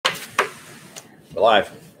We're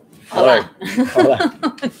live. Hola. Hola.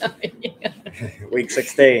 Week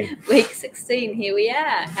 16. Week 16, here we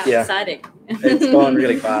are. How exciting. It's gone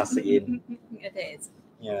really fast again. It is.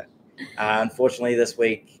 Yeah. Unfortunately, this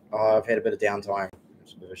week I've had a bit of downtime,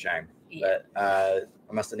 which is a bit of a shame. Yeah. But I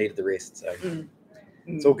must have needed the rest, so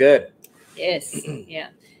it's all good. Yes. Yeah.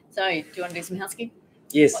 So, do you want to do some housekeeping?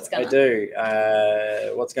 Yes, I do.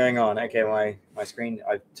 What's going on? Okay, my screen,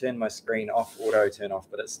 I've turned my screen off, auto turn off,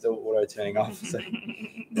 but it's still auto turning off. So.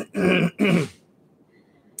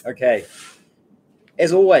 Okay.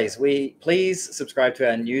 As always, please subscribe to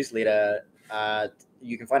our newsletter.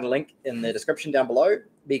 You can find a link in the description down below,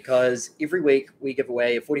 because every week we give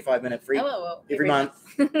away a 45-minute free every month.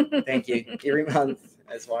 Thank you. Every month.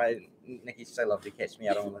 That's why Nicki's so lovely to catch me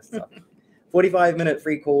out on this stuff. 45-minute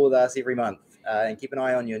free call with us every month. And keep an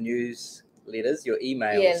eye on your newsletters, your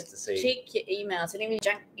emails to see. Check your emails and even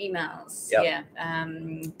junk emails. Yep. Yeah.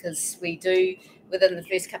 Because we do, within the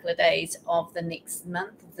first couple of days of the next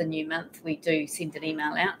month, of the new month, we do send an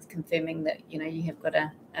email out confirming that, you have got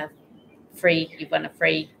you've won a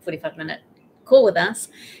free 45-minute call with us.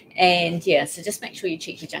 And so just make sure you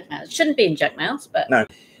check your junk mail. It shouldn't be in junk mails, but no.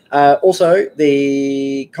 Also,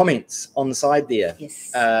 the comments on the side there.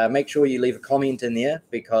 Yes. Make sure you leave a comment in there,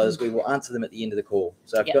 because we will answer them at the end of the call.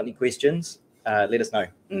 So if you've got any questions, let us know.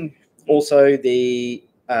 Also, for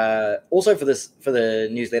the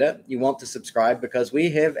newsletter, you want to subscribe, because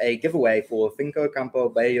we have a giveaway for Finco Campo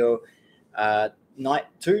Bello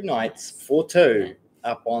 2 nights for 2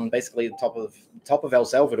 up on basically the top of El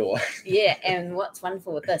Salvador. Yeah, and what's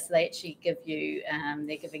wonderful with this, they actually give you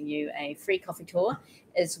they're giving you a free coffee tour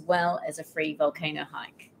as well as a free volcano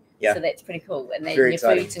hike. Yeah. So that's pretty cool. And then Very your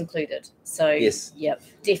exciting. food's included. So yes. Yep,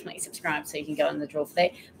 definitely subscribe so you can go in the draw for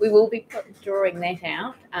that. We will be drawing that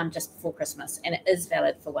out just before Christmas, and it is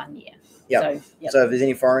valid for 1 year. Yeah. So if there's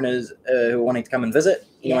any foreigners who are wanting to come and visit,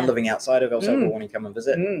 anyone living outside of El Salvador wanting to come and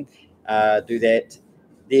visit, do that.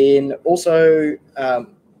 Then also,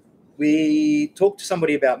 we talked to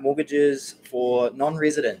somebody about mortgages for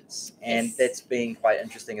non-residents, and that's been quite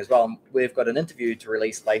interesting as well. We've got an interview to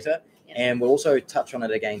release later, and we'll also touch on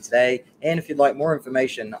it again today. And if you'd like more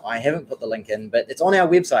information, I haven't put the link in, but it's on our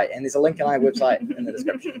website, and there's a link on our website in the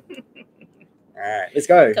description. All right, let's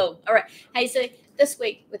go. Cool. All right. Hey, so this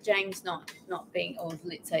week with James not being, or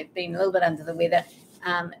let's say being a little bit under the weather,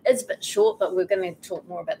 it's a bit short, but we're going to talk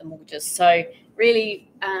more about the mortgages. So really,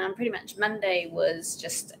 pretty much Monday was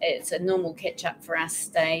it's a normal catch up for us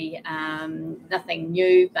day. Nothing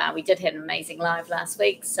new, but we did have an amazing live last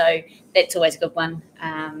week, so that's always a good one.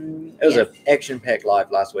 It was an action-packed live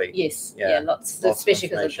last week. Yes, lots especially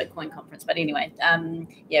because of the Bitcoin conference. But anyway,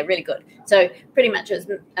 really good. So pretty much it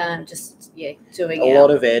was doing a lot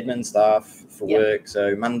of admin stuff for work.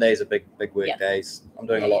 So Monday's a big work day. I'm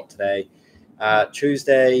doing a lot today.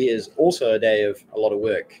 Tuesday is also a day of a lot of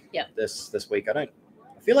work. Yeah. This week, I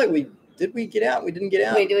feel like we get out? We didn't get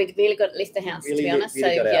out. We really left the house, to be honest.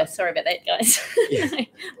 So sorry about that, guys. Yeah.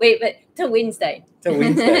 But till Wednesday. Till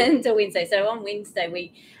Wednesday. So on Wednesday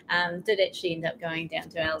we did actually end up going down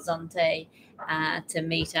to El Zonte to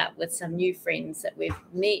meet up with some new friends that we've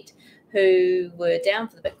met who were down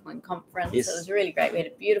for the Bitcoin conference. Yes. So it was really great. We had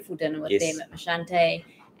a beautiful dinner with them at Mashante.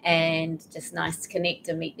 And just nice to connect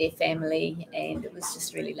and meet their family, and it was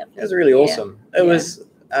just really lovely. It was really awesome. It was.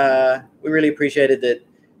 We really appreciated that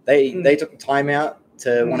they took the time out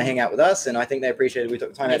to want to hang out with us, and I think they appreciated we took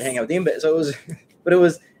the time out to hang out with them. But it was,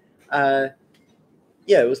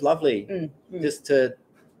 it was lovely just to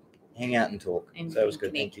hang out and talk. So it was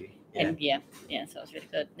good. Connect. Thank you. And so it was really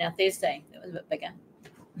good. Now Thursday, it was a bit bigger.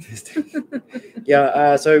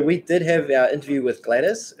 So we did have our interview with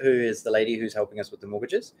Gladys, who is the lady who's helping us with the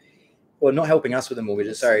mortgages. Well, not helping us with the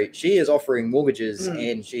mortgages, sorry. She is offering mortgages,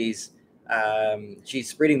 and she's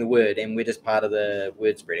spreading the word, and we're just part of the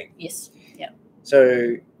word spreading. Yes. Yeah.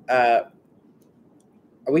 So are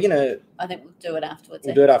we gonna? I think we'll do it afterwards.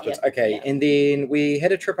 We'll do it afterwards. Yeah. Okay. Yeah. And then we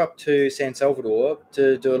had a trip up to San Salvador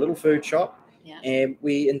to do a little food shop. Yeah. And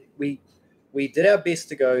we did our best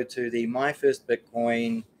to go to the My First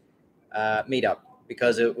Bitcoin meetup,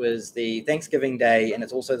 because it was the Thanksgiving day, and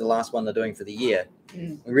it's also the last one they're doing for the year.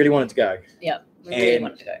 We really wanted to go. Yeah, we really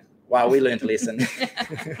wanted to go. Wow, we learned a lesson.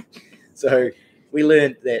 So we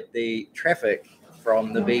learned that the traffic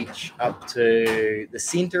from the beach up to the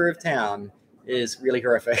center of town is really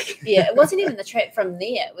horrific. Yeah, it wasn't even the trip from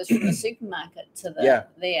there. It was from the supermarket to there.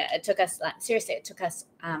 It took us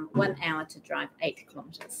 1 hour to drive 8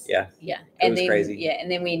 kilometers. Yeah. And was crazy. Yeah,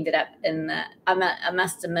 and then we ended up in I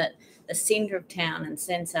must admit, the center of town in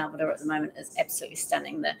San Salvador at the moment is absolutely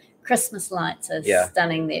stunning. Christmas lights are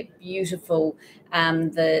stunning. They're beautiful.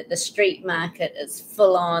 The street market is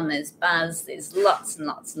full on. There's buzz. There's lots and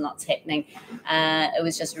lots and lots happening. It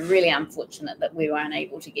was just really unfortunate that we were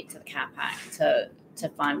unable to get to the car park to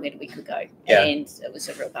find where we could go. Yeah. And it was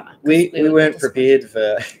a real bummer. We weren't prepared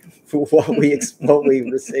for what we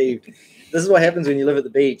received. This is what happens when you live at the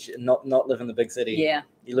beach and not live in the big city. Yeah.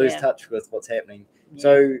 You lose touch with what's happening. Yeah.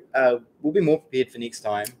 So we'll be more prepared for next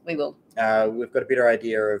time. We will. We've got a better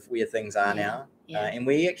idea of where things are now. Yeah. And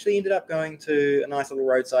we actually ended up going to a nice little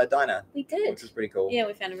roadside diner. We did. Which was pretty cool. Yeah,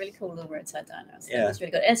 we found a really cool little roadside diner. So it was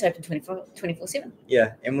really good. And it's open 24/7.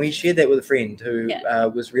 Yeah, and we shared that with a friend who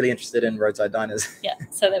was really interested in roadside diners. Yeah,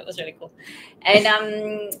 so that was really cool. And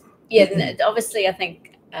obviously I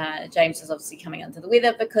think James was obviously coming under the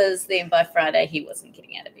weather because then by Friday he wasn't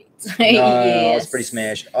getting out of bed. So, I was pretty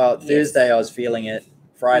smashed. Thursday I was feeling it.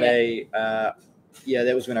 Friday, that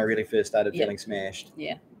was when I really first started feeling smashed.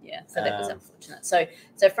 Yeah. So that was unfortunate.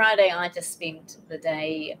 So Friday I just spent the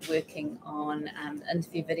day working on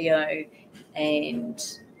interview video,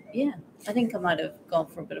 and I think I might have gone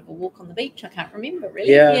for a bit of a walk on the beach. I can't remember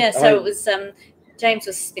really. So it was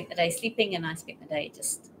James spent the day sleeping, and I spent the day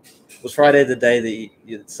just. Was Friday the day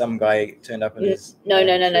that some guy turned up in his? No.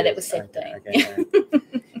 That was Saturday. Okay.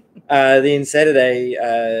 Then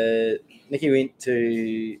Saturday, Nicki went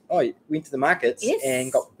to the markets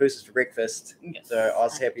and got purses for breakfast. Yes. So I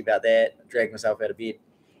was happy about that. Dragged myself out of bed,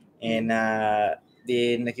 and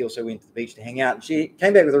then Nicki also went to the beach to hang out. And she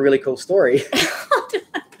came back with a really cool story.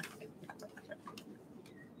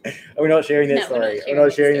 Are we not sharing that story? We're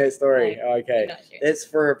not sharing that story. No, okay. That's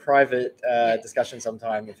for a private discussion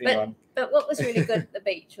sometime with anyone. But what was really good at the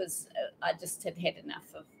beach was I just had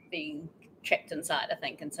enough of being trapped inside, I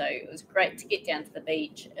think. And so it was great to get down to the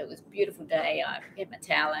beach. It was a beautiful day. I had my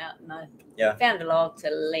towel out and I found a log to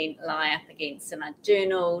lie up against, and I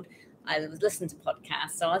journaled. I was listening to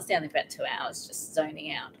podcasts, so I was down there for about 2 hours just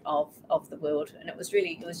zoning out of the world, and it was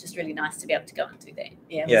just really nice to be able to go and do that.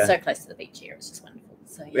 Yeah, we're so close to the beach here. It's just wonderful.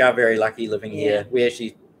 So we are very lucky living here.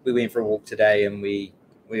 We went for a walk today, and we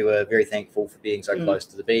were very thankful for being so close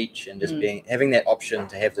to the beach and just having that option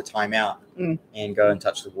to have the time out and go and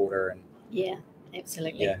touch the water. And yeah,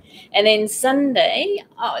 absolutely. Yeah. And then Sunday, it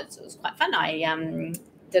was quite fun. I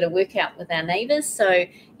did a workout with our neighbours. So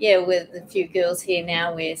with a few girls here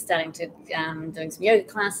now, we're starting to doing some yoga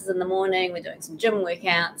classes in the morning. We're doing some gym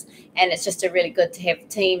workouts, and it's just really good to have a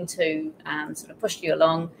team to sort of push you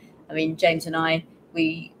along. I mean, James and I,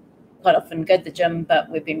 we quite often go to the gym, but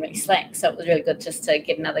we've been really slack. So it was really good just to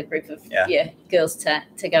get another group of girls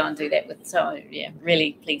to go and do that with. So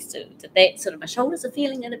really pleased to that. Sort of my shoulders are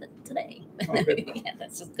feeling it a bit today.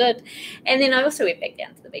 That's just good. And then I also went back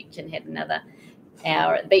down to the beach and had another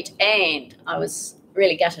hour at the beach, and I was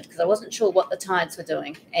really gutted because I wasn't sure what the tides were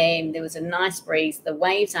doing, and there was a nice breeze. The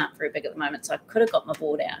waves aren't very big at the moment, so I could have got my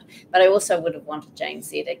board out, but I also would have wanted James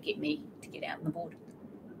there to get out on the board.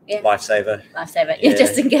 Lifesaver,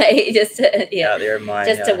 just in case, out there in my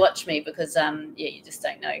to watch me, because you just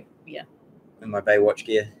don't know. In my Baywatch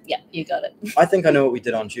gear. You got it. I think I know what we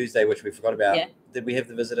did on Tuesday, which we forgot about. Did we have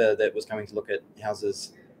the visitor that was coming to look at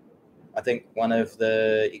houses? I think one of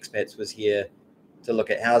the expats was here to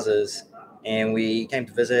look at houses, and we came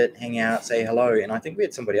to visit, hang out, say hello, and I think we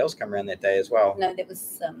had somebody else come around that day as well. No, that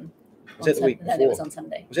was that the week before? No, that was on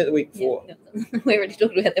Sunday. Was that the week before? We already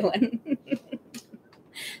talked about that one.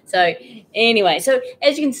 So anyway,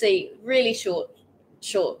 as you can see, really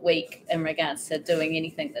short week in regards to doing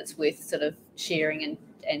anything that's worth sort of sharing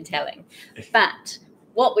and telling. But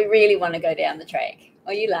what we really want to go down the track,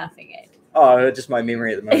 what are you laughing at? Oh, just my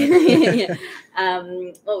memory at the moment.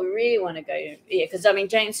 What we really want to go, because I mean,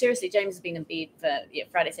 James has been in bed for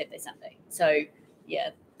Friday, Saturday, Sunday. So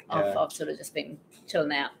I've sort of just been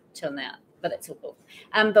chilling out, but that's all cool.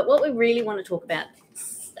 But what we really want to talk about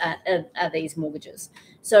are these mortgages.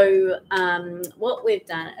 So what we've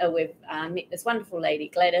done, we've met this wonderful lady,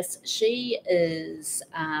 Gladys. She is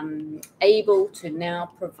able to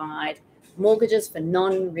now provide mortgages for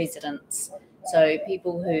non-residents. So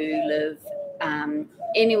people who live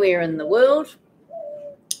anywhere in the world,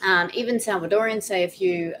 even Salvadorians. Say if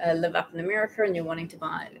you live up in America and you're wanting to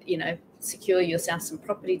buy, secure yourself some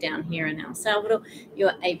property down here in El Salvador,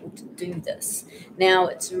 you're able to do this. Now,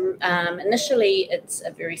 it's initially it's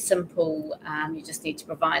a very simple. You just need to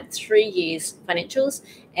provide 3 years financials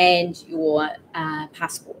and your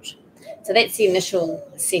passport. So that's the initial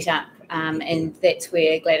setup. And that's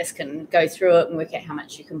where Gladys can go through it and work out how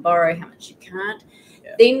much you can borrow, how much you can't.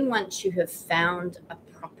 Yeah. Then once you have found a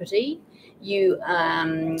property, you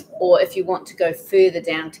or if you want to go further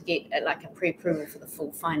down to get like a pre-approval for the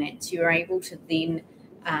full finance, you're able to then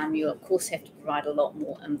You, of course, have to provide a lot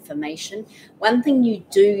more information. One thing you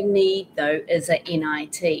do need, though, is a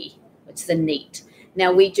NIT, which is a NEET.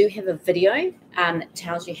 Now, we do have a video that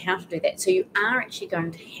tells you how to do that. So you are actually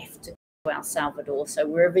going to have to go to El Salvador. So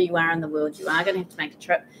wherever you are in the world, you are going to have to make a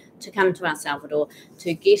trip to come to El Salvador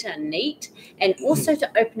to get a NEET and also to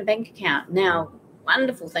open a bank account. Now,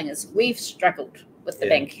 wonderful thing is we've struggled with the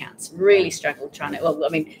bank accounts, really struggled trying to, well, I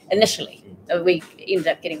mean, initially we ended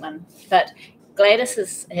up getting one, but Gladys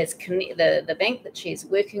has the bank that she's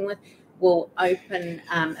working with will open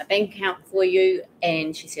a bank account for you,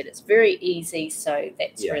 and she said it's very easy, so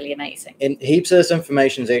that's really amazing. And heaps of this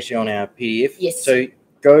information is actually on our PDF. Yes. So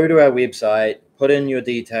go to our website, put in your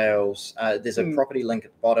details. There's a property link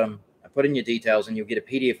at the bottom. Put in your details, and you'll get a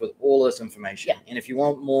PDF with all this information. And if you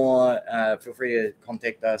want more, feel free to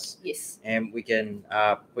contact us. Yes. And we can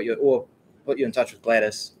put you in touch with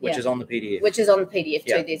Gladys, which is on the PDF. Which is on the PDF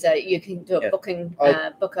too. There's you can do a booking,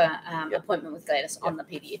 book a appointment with Gladys on the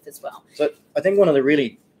PDF as well. So I think one of the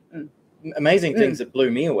really amazing things that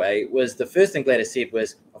blew me away was the first thing Gladys said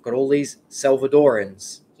was, I've got all these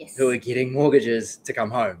Salvadorans who are getting mortgages to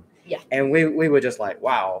come home. Yeah. And we were just like,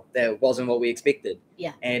 wow, that wasn't what we expected.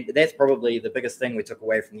 Yeah. And that's probably the biggest thing we took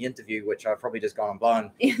away from the interview, which I've probably just gone and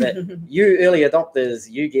blown. That you early adopters,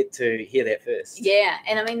 you get to hear that first. Yeah.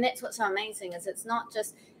 And I mean, that's what's so amazing is it's not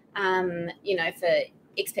just, you know, for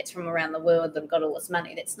expats from around the world that have got all this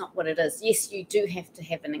money. That's not what it is. Yes, you do have to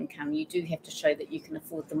have an income. You do have to show that you can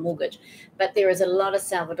afford the mortgage. But there is a lot of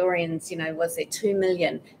Salvadorians, you know, was there 2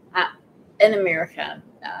 million in America,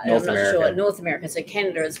 North America, so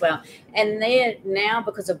Canada as well. And they're now,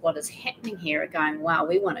 because of what is happening here, are going, wow,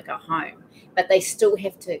 we want to go home. But they still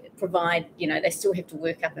have to provide, you know, they still have to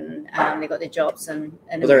work up and they've got their jobs in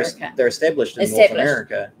America. They're established in North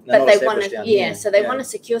America. But they want to, so they want to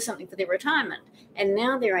secure something for their retirement. And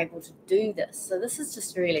now they're able to do this. So this is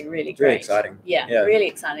just really, really great. Really exciting. Yeah, really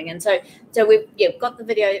exciting. And so we've got the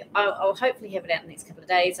video. I'll hopefully have it out in the next couple of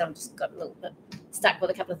days. I've just got a little bit stuck with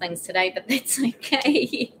a couple of things today, but that's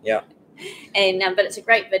okay. Yeah. And but it's a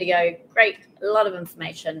great video, a lot of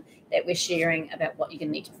information that we're sharing about what you're going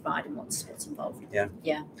to need to provide and what's involved. Yeah.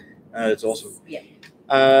 Yeah. It's awesome. Yeah.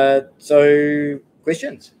 So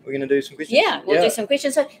questions. We're going to do some questions. Yeah, we'll do some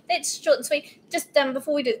questions. So that's short and sweet. Just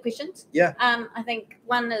before we do the questions. Yeah. I think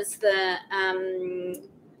one is the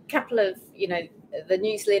couple of, you know, the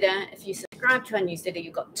newsletter. If you subscribe to our newsletter,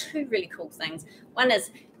 you've got 2 really cool things. One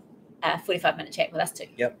is a 45-minute chat with us too.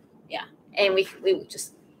 Yep. Yeah. And we will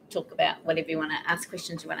just talk about whatever you want to ask,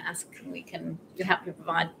 questions you want to ask, and we can help you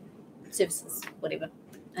provide services, whatever.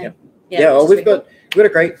 Yep. Yeah, well, we've got a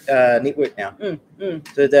great network now.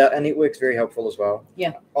 So our network's very helpful as well.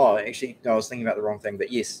 Yeah. Oh, actually, no, I was thinking about the wrong thing,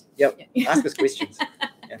 but yes. Yep. Ask us questions.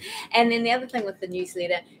 Yeah. And then the other thing with the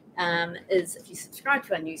newsletter is if you subscribe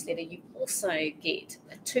to our newsletter, you also get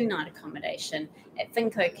a 2-night accommodation at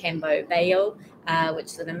Finco Cambo Bayo, which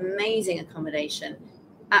is an amazing accommodation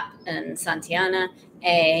up in Santiana,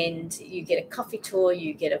 and you get a coffee tour,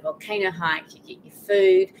 you get a volcano hike, you get your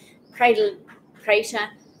food. Crater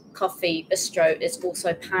Coffee Bistro is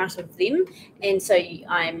also part of them, and so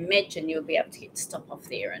I imagine you'll be able to get to stop off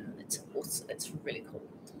there, and it's really cool.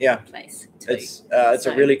 Place. It's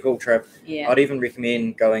a really cool trip. Yeah. I'd even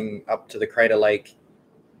recommend going up to the Crater Lake,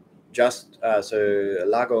 just so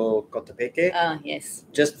Lago Cotopeque. Oh yes.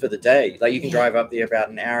 Just for the day, like you can drive up there about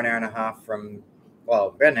an hour and a half from. Well,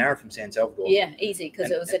 about an hour from San Salvador. Yeah, easy,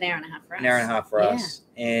 because it was an hour and a half for us. An hour and a half for us.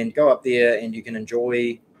 And go up there and you can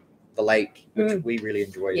enjoy the lake, which we really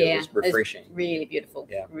enjoyed. Yeah, it was refreshing. Really beautiful.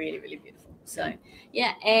 Yeah. Really, really beautiful. So,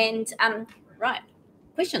 yeah, and right.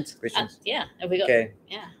 Questions. Yeah. Have we got? Okay.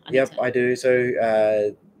 Yeah. I do. So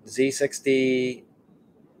Z60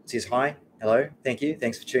 says hi. Hello. Thank you.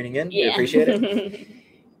 Thanks for tuning in. Yeah. We appreciate it.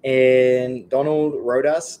 And Donald wrote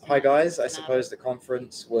us, hi guys. I suppose the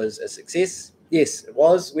conference was a success. Yes, it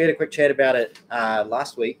was. We had a quick chat about it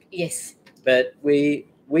last week. Yes. But we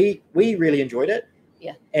really enjoyed it.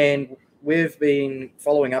 Yeah. And we've been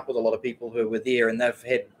following up with a lot of people who were there, and they've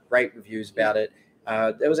had great reviews about it.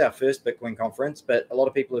 It was our first Bitcoin conference, but a lot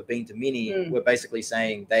of people who've been to many were basically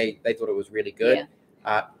saying they thought it was really good.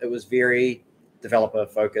 Yeah. It was very developer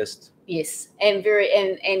focused. Yes, and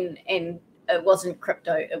it wasn't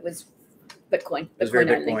crypto; it was Bitcoin. It was very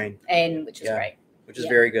Bitcoin, and which is great. Which is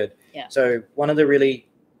very good. Yeah. So one of the really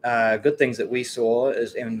good things that we saw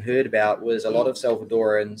and heard about was a lot of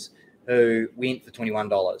Salvadorans who went for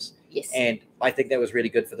 $21. Yes. And I think that was really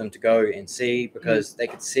good for them to go and see, because they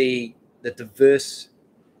could see the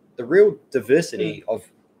real diversity of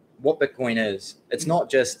what Bitcoin is. It's not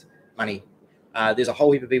just money. There's a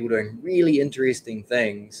whole heap of people doing really interesting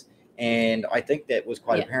things, And I think that was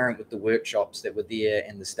quite apparent with the workshops that were there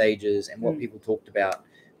and the stages and what people talked about.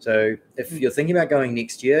 So if you're thinking about going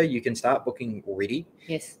next year, you can start booking already.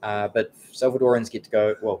 Yes. But Salvadorans get to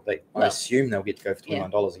go. Well, I assume they'll get to go for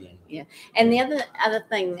 $21 again. Yeah. And the other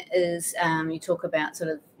thing is, you talk about sort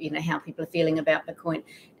of, you know, how people are feeling about Bitcoin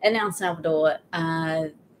in El Salvador.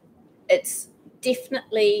 It's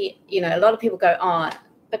definitely, you know, a lot of people go, oh,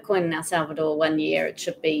 Bitcoin in El Salvador 1 year, it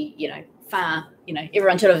should be, you know, far, you know,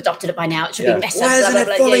 everyone should have adopted it by now. It should be massive. Why isn't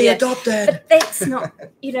it fully adopted? But that's not,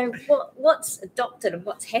 you know, what's adopted and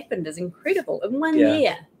what's happened is incredible. In 1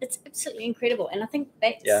 year, it's absolutely incredible. And I think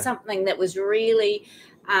that's something that was really,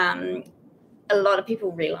 a lot of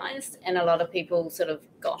people realized and a lot of people sort of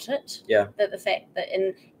got it. Yeah. That the fact that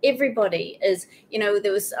everybody is, you know,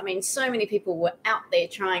 there was, I mean, so many people were out there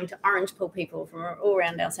trying to orange pill people from all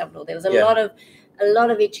around El Salvador. There was a lot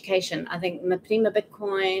of education. I think my Prima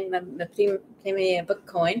Bitcoin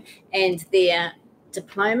and their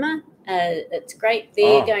diploma, it's great.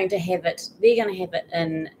 They're going to have it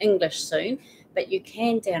in English soon, but you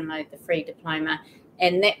can download the free diploma.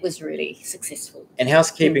 And that was really successful. And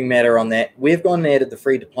housekeeping matter on that, we've gone and added the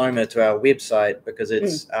free diploma to our website because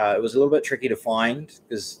it's it was a little bit tricky to find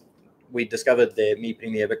because we discovered that Mi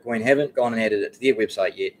Premier Bitcoin haven't gone and added it to their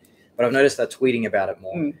website yet. But I've noticed they're tweeting about it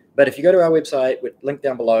more. But if you go to our website, with link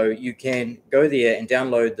down below, you can go there and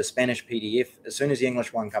download the Spanish PDF. As soon as the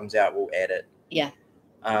English one comes out, we'll add it. Yeah.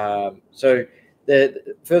 So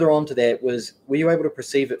the further on to that was, were you able to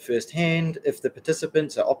perceive it firsthand? If the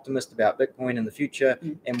participants are optimistic about Bitcoin in the future,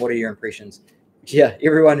 and what are your impressions? Yeah,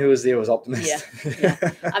 everyone who was there was optimistic. Yeah.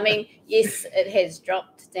 I mean, yes, it has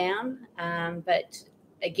dropped down, but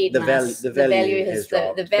again, the value has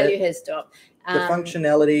dropped. The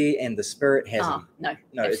functionality and the spirit hasn't. No,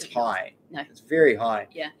 it's high. No, it's very high.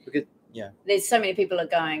 Yeah, because there's so many people are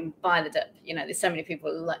going buy the dip. You know, there's so many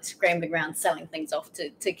people like scrambling around selling things off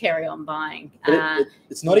to carry on buying. But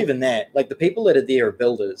it's not even that. Like the people that are there are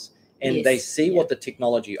builders, and they see what the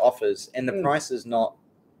technology offers, and the price is not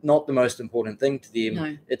the most important thing to them.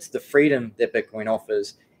 No. It's the freedom that Bitcoin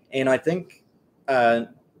offers. And I think to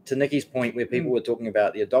Nicki's point, where people were talking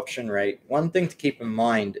about the adoption rate, one thing to keep in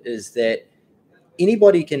mind is that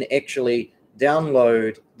anybody can actually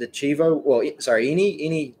download the Chivo. Well, sorry,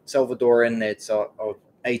 any Salvadoran that's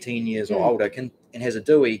 18 years or older and has a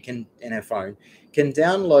DUI in a phone can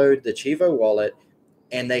download the Chivo wallet,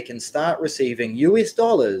 and they can start receiving US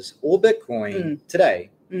dollars or Bitcoin today.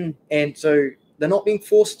 And so they're not being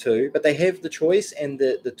forced to, but they have the choice, and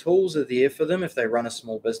the tools are there for them if they run a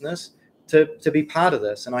small business to be part of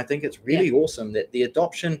this. And I think it's really awesome that the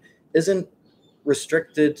adoption isn't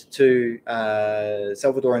restricted to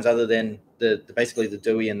Salvadorans other than basically the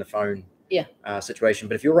DUI and the phone situation.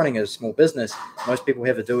 But if you're running a small business, most people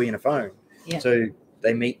have a DUI and a phone. Yeah. So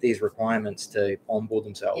they meet these requirements to onboard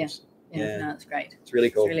themselves. Yeah, no, it's great. It's really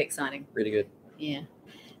cool. It's really exciting. Really good. Yeah.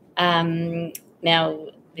 Now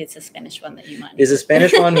there's a Spanish one that you might. There's a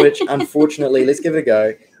Spanish one which, unfortunately, let's give it a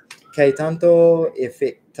go. Que tanto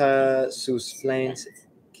afecta sus planes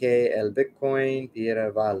que el Bitcoin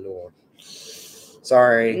pierde valor.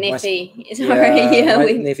 Sorry, Neffy.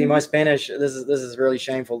 Neffy, my Spanish. This is really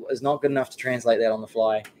shameful. It's not good enough to translate that on the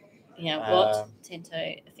fly. Yeah. What tanto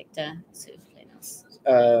afecta sus planes?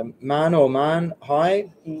 Man, hi.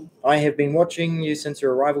 I have been watching you since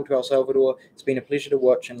your arrival to El Salvador. It's been a pleasure to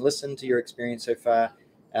watch and listen to your experience so far.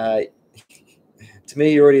 To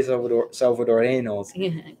me, you're already Salvadorenos.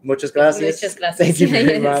 Muchas gracias. Muchas gracias. Thank you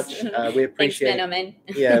very much. We appreciate.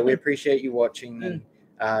 Thanks, we appreciate you watching and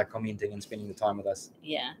commenting and spending the time with us.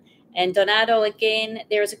 Yeah. And Donado, again,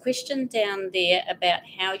 there is a question down there about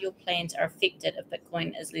how your plans are affected if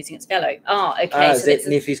Bitcoin is losing its value. Oh, okay. So is that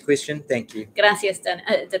Neffy's question? Thank you. Gracias,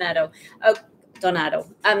 Donado. Oh, Donado.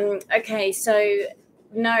 Okay, so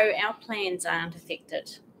no, our plans aren't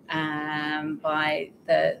affected by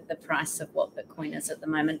the price of what Bitcoin is at the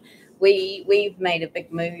moment. We've made a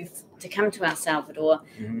big move to come to El Salvador.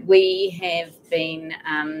 We have been,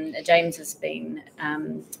 James has been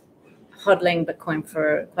hodling Bitcoin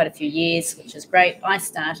for quite a few years, which is great. I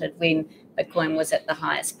started when Bitcoin was at the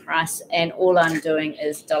highest price, and all I'm doing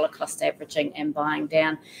is dollar cost averaging and buying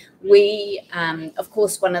down. We, of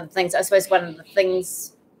course, one of the things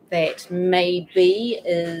that may be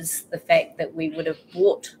is the fact that we would have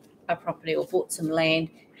bought a property or bought some land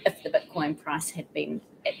if the Bitcoin price had been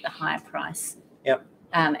at the higher price. Yep.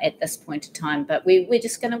 At this point in time, but we're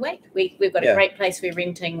just going to wait. We've got a great place we're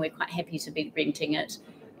renting. We're quite happy to be renting it.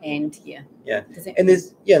 And and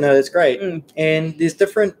there's it's great. And there's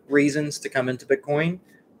different reasons to come into Bitcoin.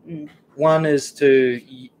 One is to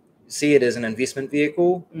see it as an investment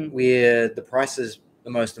vehicle where the price is the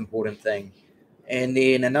most important thing. And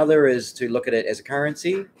then another is to look at it as a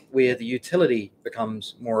currency, where the utility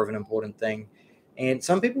becomes more of an important thing. And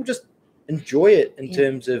some people just enjoy it in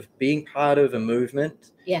terms of being part of a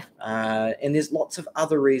movement. Yeah. And there's lots of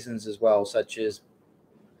other reasons as well, such as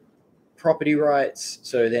property rights.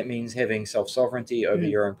 So that means having self-sovereignty over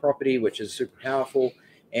your own property, which is super powerful.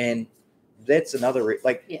 And that's another,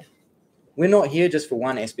 we're not here just for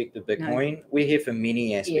one aspect of Bitcoin. No. We're here for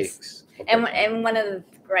many aspects. Yes. And one of the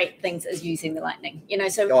great things is using the Lightning.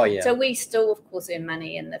 So we still, of course, earn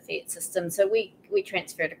money in the fiat system. So we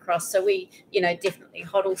transfer it across. So we, definitely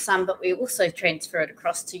hodl some, but we also transfer it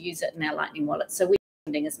across to use it in our Lightning wallet. So we're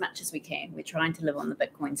spending as much as we can. We're trying to live on the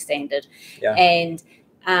Bitcoin standard. Yeah. And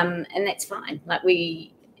that's fine.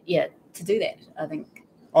 To do that, I think.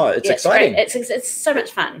 Oh, it's exciting. It's so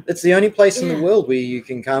much fun. It's the only place in the world where you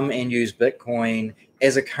can come and use Bitcoin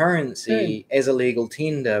as a currency, as a legal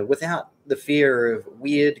tender, without the fear of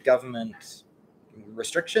weird government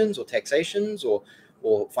restrictions or taxations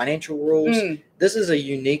or financial rules. This is a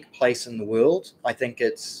unique place in the world. I think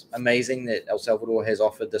it's amazing that El Salvador has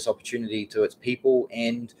offered this opportunity to its people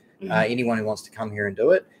and anyone who wants to come here and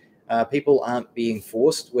do it. People aren't being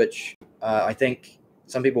forced, which I think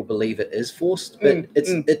some people believe it is forced, but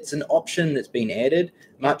it's an option that's been added,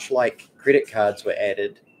 much like credit cards were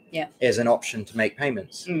added as an option to make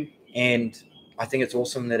payments. And I think it's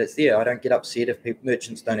awesome that it's there. I don't get upset if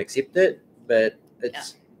merchants don't accept it, but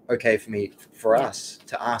it's okay for us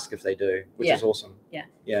to ask if they do, which is awesome.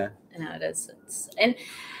 Yeah. No, it is. And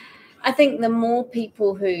I think the more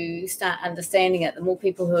people who start understanding it, the more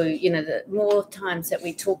people who, the more times that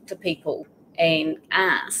we talk to people and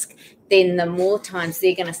ask, then the more times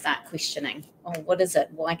they're going to start questioning, oh, what is it?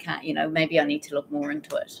 Why can't, maybe I need to look more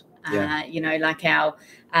into it. Like our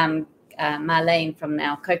Marlene from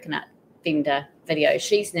our coconut vendor video,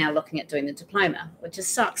 she's now looking at doing the diploma, which is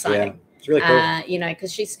so exciting. Yeah, it's really cool.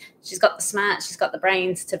 Because she's got the smarts, she's got the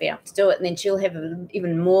brains to be able to do it. And then she'll have an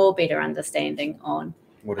even more better understanding on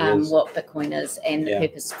what Bitcoin is and the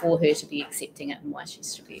purpose for her to be accepting it and why she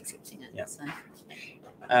should be accepting it. Yeah. So.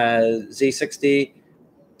 Z60,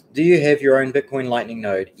 do you have your own Bitcoin Lightning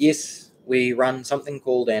node? Yes, we run something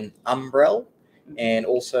called an Umbrel and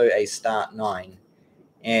also a Start9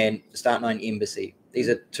 and Start9 Embassy. These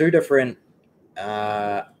are two different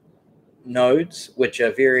nodes which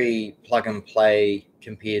are very plug and play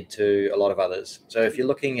compared to a lot of others. So if you're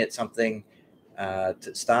looking at something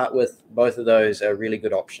to start with, both of those are really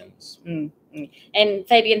good options. And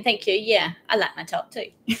Fabian, thank you. Yeah, I like my top too.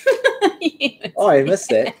 Yes. Oh, I missed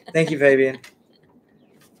that. Thank you, Fabian.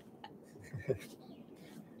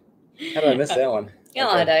 How did I miss that one?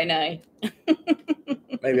 Oh, okay. I don't know.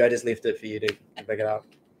 Maybe I just left it for you to pick it up.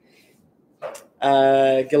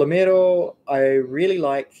 Guillermo, I really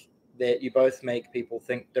like that you both make people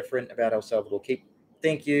think different about El Salvador.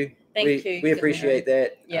 Thank you. Thank you. We appreciate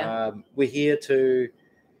that. Yeah. We're here to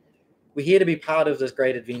be part of this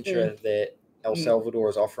great adventure that El Salvador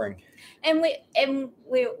is offering. And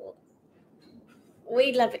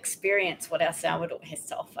we love experience what El Salvador has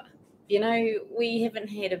to offer. We haven't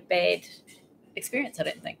had a bad experience, I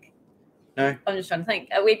don't think. No. I'm just trying to think.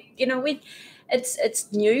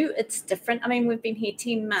 It's new, it's different. I mean, we've been here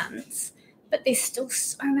 10 months, but there's still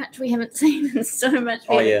so much we haven't seen and so much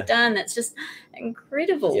we haven't done. It's just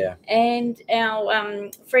incredible. Yeah. And our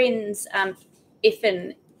friends, if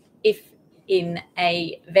in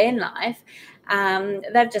a van life,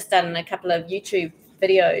 they've just done a couple of YouTube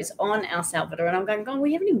videos on El Salvador, and I'm going,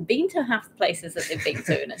 we haven't even been to half the places that they've been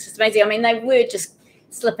to, and it's just amazing. I mean, they were just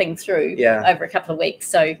slipping through over a couple of weeks,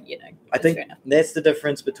 so I think that's the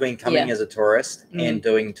difference between coming as a tourist and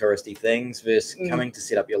doing touristy things versus coming to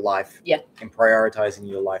set up your life and prioritizing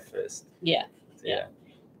your life first. Yeah.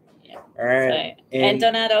 All right. So, and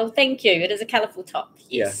Donato, thank you. It is a colourful top.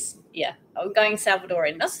 Yes. Yeah. I'm going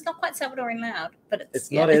Salvadorian. This is not quite Salvadorian loud, but it's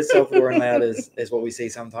not as Salvadorian loud as what we see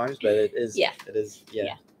sometimes, but it is. Yeah. It is.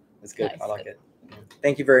 Yeah. It's good. I like it. Yeah.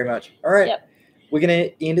 Thank you very much. All right. Yep. We're going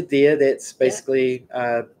to end it there. That's basically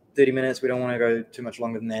 30 minutes. We don't want to go too much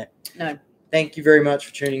longer than that. No. Thank you very much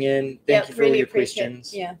for tuning in. Thank you for all your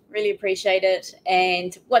questions. Yeah, really appreciate it.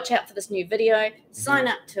 And watch out for this new video. Sign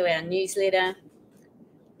up to our newsletter.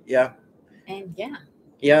 Yeah. And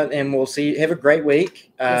Yeah, and we'll see. Have a great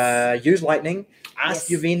week. Use Lightning. Ask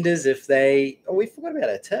your vendors if they... Oh, we forgot about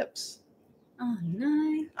our tips. Oh,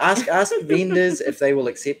 no. Ask vendors if they will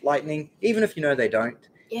accept Lightning, even if they don't.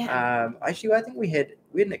 Yeah. Actually, I think we had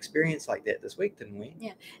an experience like that this week, didn't we?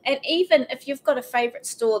 Yeah. And even if you've got a favorite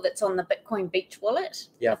store that's on the Bitcoin Beach wallet,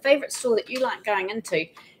 a favorite store that you like going into,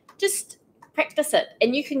 just practice it.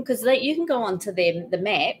 And you can, because you can go onto the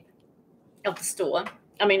map of the store.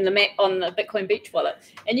 I mean, the map on the Bitcoin Beach wallet,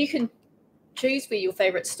 and you can choose where your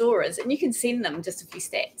favorite store is, and you can send them just a few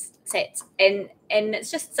sats, and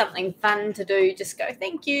it's just something fun to do. Just go,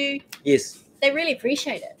 thank you. Yes, they really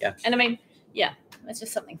appreciate it. Yeah, and I mean, yeah, it's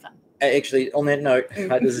just something fun. Actually, on that note,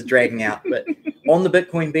 this is dragging out, but on the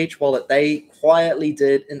Bitcoin Beach wallet, they quietly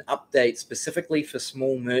did an update specifically for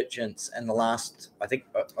small merchants in the last, I think,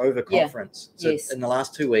 over conference. So in the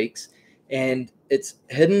last 2 weeks, and it's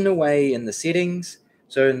hidden away in the settings.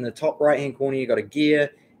 So in the top right-hand corner, you got a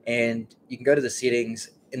gear, and you can go to the settings,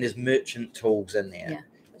 and there's merchant tools in there. Yeah,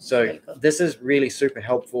 so really cool. This is really super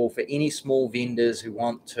helpful for any small vendors who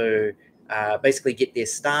want to basically get their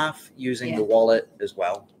staff using the wallet as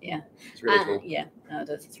well. Yeah, it's really cool. Yeah, no,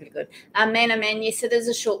 it's really good. Man, yes, it is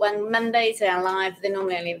a short one. Mondays are live. They're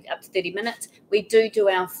normally only up to 30 minutes. We do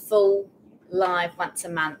our full live once a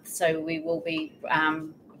month, so we will be.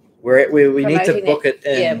 We need to book it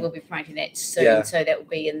in. Yeah, we'll be promoting that soon. Yeah. So that will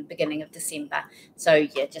be in the beginning of December. So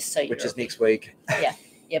yeah, just so you. Which is next week.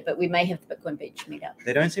 Yeah, but we may have the Bitcoin Beach meetup.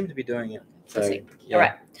 They don't seem to be doing it. So, All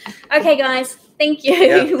right. Okay, guys. Thank you.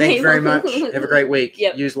 Yeah, thank you very much. Have a great week.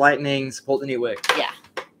 Yep. Use Lightning, support the network. Yeah.